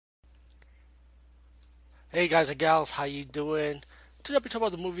Hey guys and gals, how you doing? Today we talk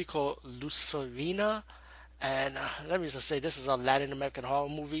about the movie called Luciferina, and let me just say this is a Latin American horror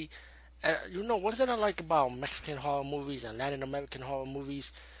movie. And one thing I like about Mexican horror movies and Latin American horror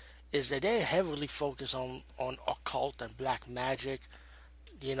movies is that they heavily focus on occult and black magic.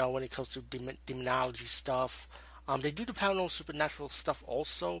 When it comes to demonology stuff, they do the paranormal supernatural stuff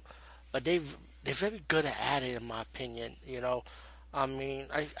also, but they're very good at it in my opinion. I mean,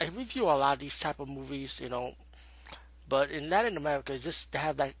 I review a lot of these type of movies. But in Latin America, just to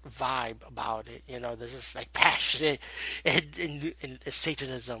have that vibe about it, they're just like passionate in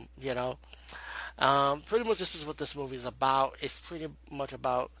Satanism, Pretty much this is what this movie is about. It's pretty much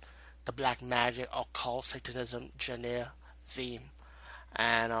about the black magic, occult, Satanism, genre theme.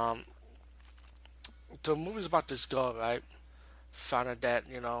 And the movie's about this girl, right? Found out that,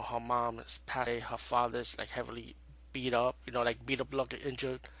 her mom is passed away, her father's like heavily beat up, like beat up, looked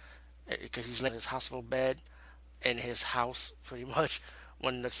injured because he's laying in his hospital bed in his house pretty much.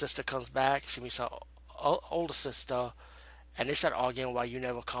 When the sister comes back, she meets her older sister, and they start arguing why you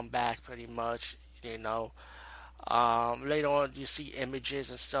never come back pretty much. Later on you see images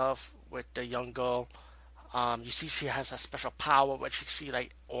and stuff with the young girl. You see she has a special power where she see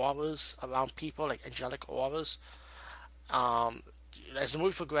like auras around people, like angelic auras. um, as the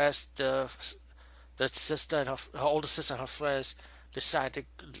movie progressed, the sister and her older sister and her friends decide to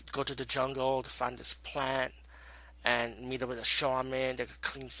go to the jungle to find this plant and meet up with a shaman that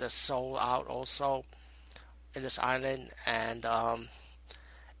cleans their soul out also in this island. And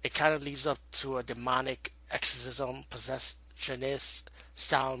it kind of leads up to a demonic exorcism possessionist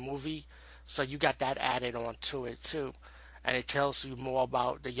style movie. So you got that added on to it too. And it tells you more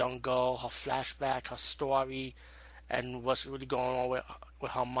about the young girl, her flashback, her story, and what's really going on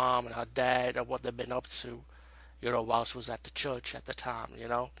with her mom and her dad and what they've been up to, while she was at the church at the time,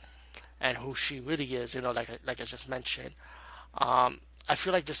 and who she really is, like I just mentioned. I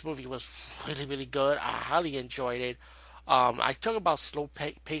feel like this movie was really, really good. I highly enjoyed it. I talk about slow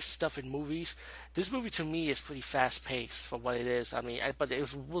pace stuff in movies. This movie to me is pretty fast paced for what it is. I mean, but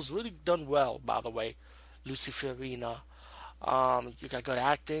it was really done well, by the way. Lucy Fiorina. You got good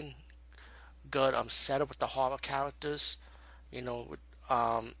acting, good setup with the horror characters. You know, with,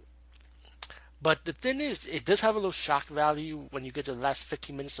 um, but the thing is, it does have a little shock value when you get to the last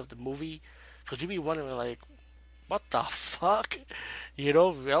 15 minutes of the movie, because you be wondering like, what the fuck?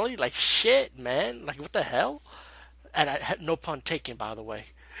 Really? Like, shit, man. Like, what the hell? And I had no pun taken, by the way.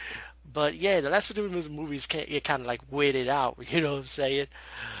 But yeah, the last 15 minutes of the movies get kind of like weirded out, you know what I'm saying?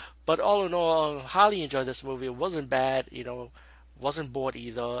 But all in all, I highly enjoyed this movie. It wasn't bad, wasn't bored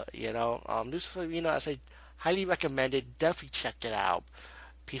either. Lucifer, I say highly recommended. Definitely check it out.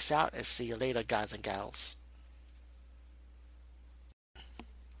 Peace out and see you later, guys and gals.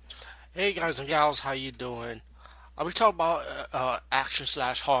 Hey, guys and gals, how you doing? I'll be talking about action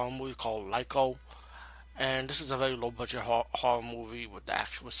slash horror movie called Lyco. And this is a very low budget horror movie with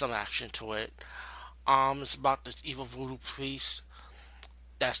some action to it. It's about this evil voodoo priest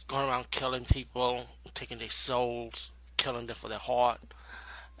that's going around killing people, taking their souls, killing them for their heart.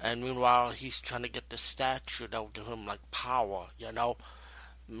 And meanwhile, he's trying to get the statue that will give him like power.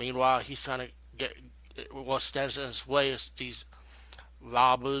 Meanwhile, he's trying to get what stands in his way is these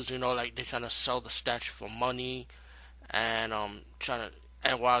robbers. Like they're trying to sell the statue for money, and trying to.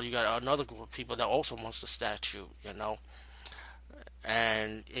 And while you got another group of people that also wants the statue. And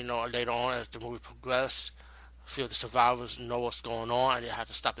later on as the movie progressed, a few of the survivors know what's going on, and they have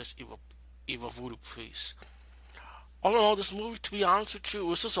to stop this evil voodoo priest. All in all, this movie, to be honest with you, it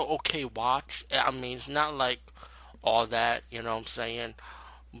was just an okay watch. I mean, it's not like all that, you know what I'm saying?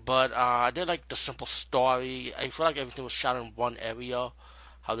 But I did like the simple story. I feel like everything was shot in one area,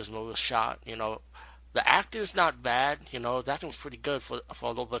 how this movie was shot. The acting is not bad. The acting was pretty good for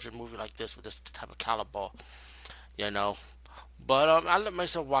a low budget movie like this with this type of caliber, you know. But I let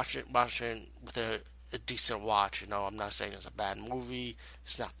myself watching with a decent watch. I'm not saying it's a bad movie.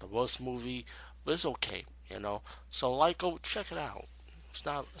 It's not the worst movie, but it's okay. So go check it out.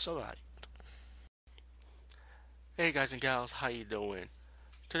 It's alright. Hey guys and gals, how you doing?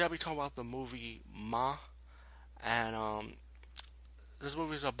 Today I'll be talking about the movie Ma, and this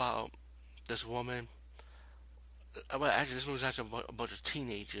movie is about this woman. Well, actually, this movie is actually about a bunch of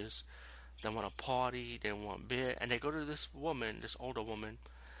teenagers. They want a party, they want beer, and they go to this woman, this older woman,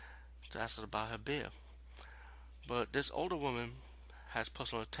 to ask her about her beer. But this older woman has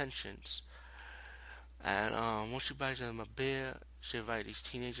personal attentions, and once she buys them a beer, she invites these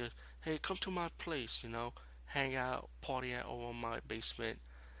teenagers, "Hey, come to my place, hang out, party at over my basement."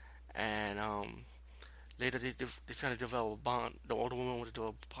 And later they trying to develop a bond. The older woman wanted to do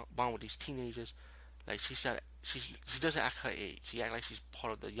a bond with these teenagers, Like she doesn't act her age. She act like she's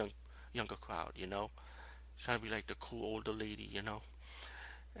part of the younger crowd. She's trying to be like the cool older lady.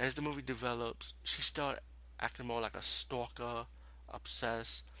 As the movie develops, she starts acting more like a stalker,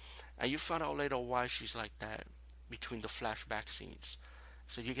 obsessed, and you find out later why she's like that between the flashback scenes.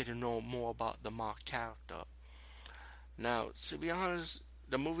 So you get to know more about the Ma character. Now, to be honest,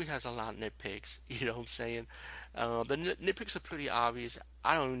 the movie has a lot of nitpicks. You know what I'm saying? The nitpicks are pretty obvious.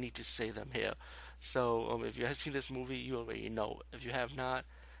 I don't even need to say them here. So, if you have seen this movie, you already know. If you have not,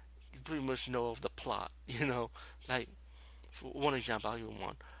 you pretty much know of the plot. Like for one example, I'll give you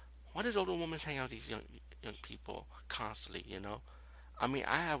one. Why does older women hang out with these young people constantly? I mean,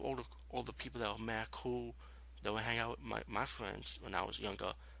 I have older people that are mad cool that would hang out with my friends when I was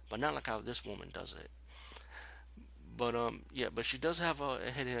younger, but not like how this woman does it. But yeah, but she does have a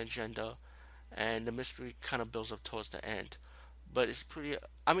hidden agenda, and the mystery kind of builds up towards the end. But it's pretty.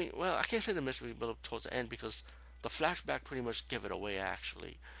 I mean, well, I can't say the mystery built up towards the end because the flashback pretty much give it away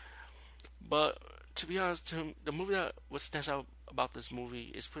actually. But to be honest, the movie that what stands out about this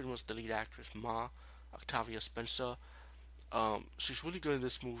movie is pretty much the lead actress Ma, Octavia Spencer. She's really good in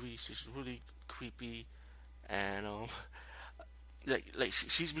this movie. She's really creepy, and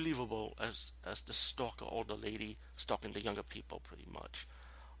she's believable as the stalker older lady stalking the younger people pretty much.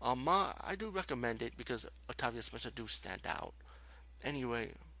 Ma, I do recommend it because Octavia Spencer do stand out.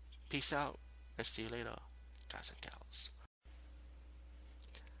 Anyway, peace out and see you later, guys and gals.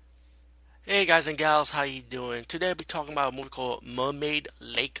 Hey guys and gals, how you doing? Today I'll be talking about a movie called Mermaid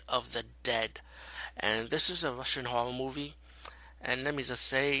Lake of the Dead. And this is a Russian horror movie. And let me just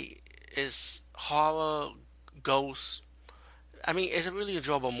say, it's horror, ghosts. I mean, it's a really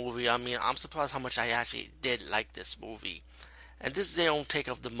enjoyable movie. I mean, I'm surprised how much I actually did like this movie. And this is their own take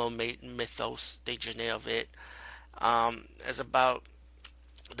of the mermaid mythos, they genre of it. It's about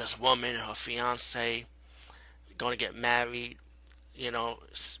this woman and her fiance going to get married. In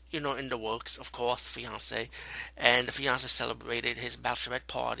the works, of course, fiance, and the fiance celebrated his bachelorette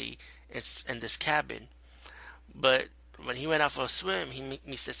party in this cabin. But when he went out for a swim, he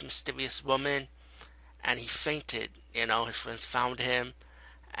meets this mysterious woman, and he fainted. His friends found him,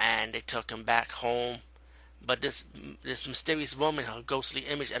 and they took him back home. But this mysterious woman, her ghostly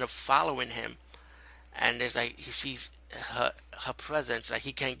image, ended up following him, and there's like he sees her presence, like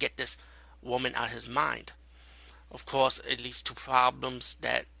he can't get this woman out of his mind. Of course, it leads to problems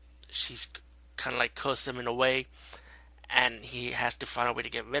that she's kind of like cursed him in a way, and he has to find a way to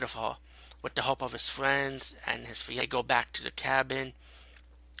get rid of her. With the help of his friends and his fiance, go back to the cabin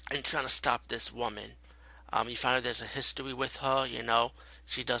and trying to stop this woman. You find out there's a history with her.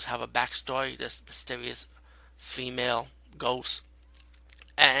 She does have a backstory. This mysterious female ghost,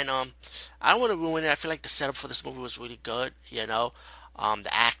 and I don't want to ruin it. I feel like the setup for this movie was really good.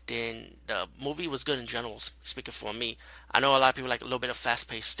 The acting, the movie was good in general. Speaking for me, I know a lot of people like a little bit of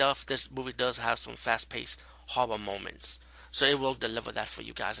fast-paced stuff. This movie does have some fast-paced horror moments, so it will deliver that for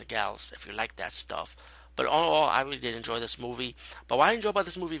you guys and gals if you like that stuff. But all in all, I really did enjoy this movie. But what I enjoyed about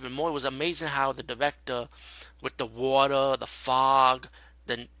this movie even more, it was amazing how the director, with the water, the fog,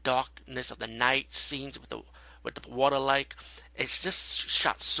 the darkness of the night scenes with the water, like it's just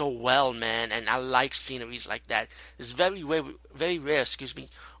shot so well, man. And I like sceneries like that. It's very rare, excuse me,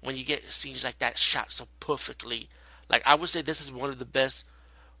 when you get scenes like that shot so perfectly. Like I would say, this is one of the best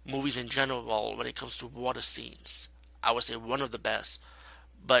movies in general when it comes to water scenes. I would say one of the best.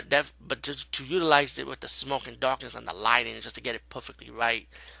 But to utilize it with the smoke and darkness and the lighting just to get it perfectly right,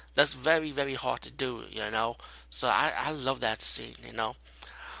 that's very hard to do. So I love that scene.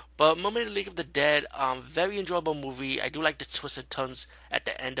 But Mermaid League of the Dead, very enjoyable movie. I do like the twists and turns at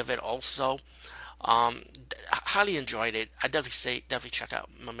the end of it also. Highly enjoyed it. I definitely check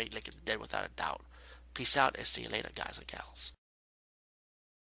out Mermaid League of the Dead without a doubt. Peace out and see you later, guys and gals.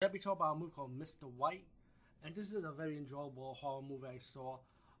 Let me talk about a movie called Mr. White, and this is a very enjoyable horror movie I saw.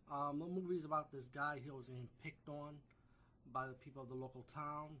 The movie is about this guy. He was getting picked on by the people of the local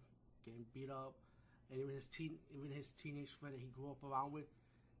town, getting beat up, and even his teenage friend that he grew up around with.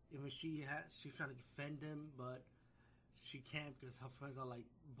 Even she's trying to defend him, but she can't because her friends are like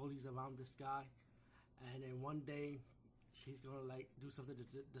bullies around this guy. And then one day, she's gonna like do something to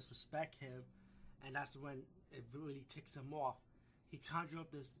disrespect him, and that's when it really ticks him off. He conjured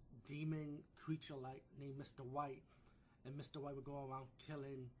up this demon creature like named Mr. White, and Mr. White would go around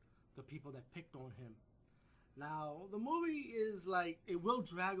killing the people that picked on him. Now, the movie is like, it will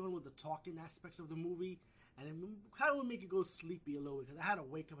drag on with the talking aspects of the movie, and it kind of will make you go sleepy a little bit, because I had to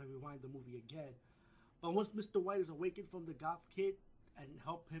wake up and rewind the movie again. But once Mr. White is awakened from the goth kid and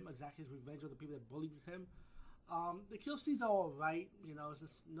help him exact his revenge on the people that bullied him, the kill scenes are alright, it's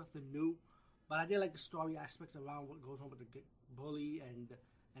just nothing new. But I did like the story aspects around what goes on with the bully and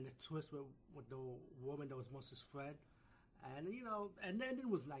the twist with the woman that was once his friend, and and then it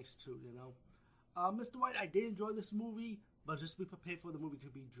was nice too. Mr. White, I did enjoy this movie, but just be prepared for the movie to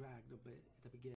be dragged a bit at the beginning.